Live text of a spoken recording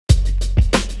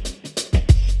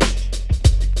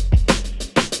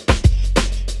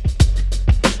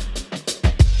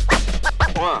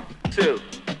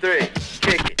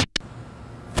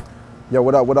Yo,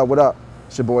 what up, what up, what up?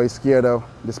 It's your boy Eskeerdo.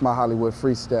 This my Hollywood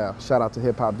freestyle. Shout out to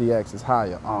Hip Hop DX, it's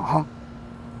higher.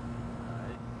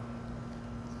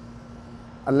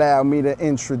 Allow me to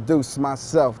introduce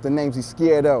myself. The name's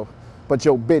Eskeerdo, but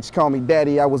yo bitch call me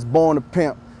daddy. I was born a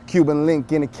pimp. Cuban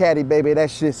link in a caddy, baby,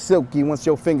 that shit silky once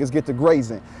your fingers get to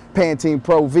grazing. Pantene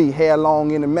Pro V, hair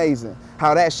long and amazing.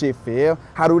 How that shit feel?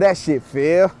 How do that shit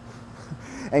feel?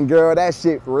 And girl, that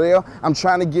shit real. I'm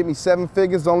trying to get me 7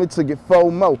 figures only to get 4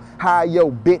 more. Hi,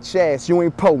 yo, bitch ass, you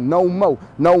ain't po, no more,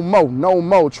 no more, no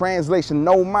more. Translation,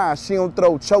 no mind. She don't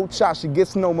throw cho-cha, she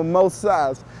gets no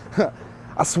mimosas.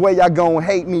 I swear y'all gon'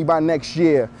 hate me by next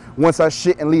year. Once I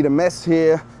shit and leave a mess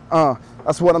here,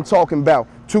 that's what I'm talking about.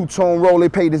 2-tone roll, they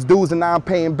paid his dues and now I'm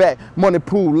paying back. Money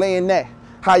pool, laying that.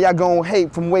 How y'all gon'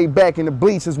 hate from way back in the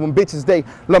bleachers when bitches, they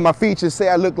love my features, say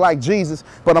I look like Jesus,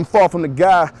 but I'm far from the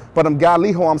guy, but I'm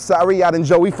godly ho, I'm sorry, out in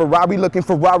Joey Ferrari looking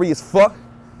Ferrari as fuck.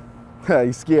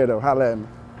 You scared though, holla at me.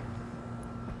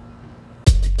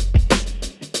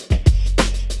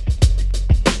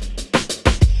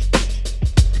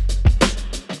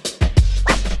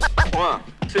 1,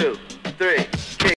 2, 3.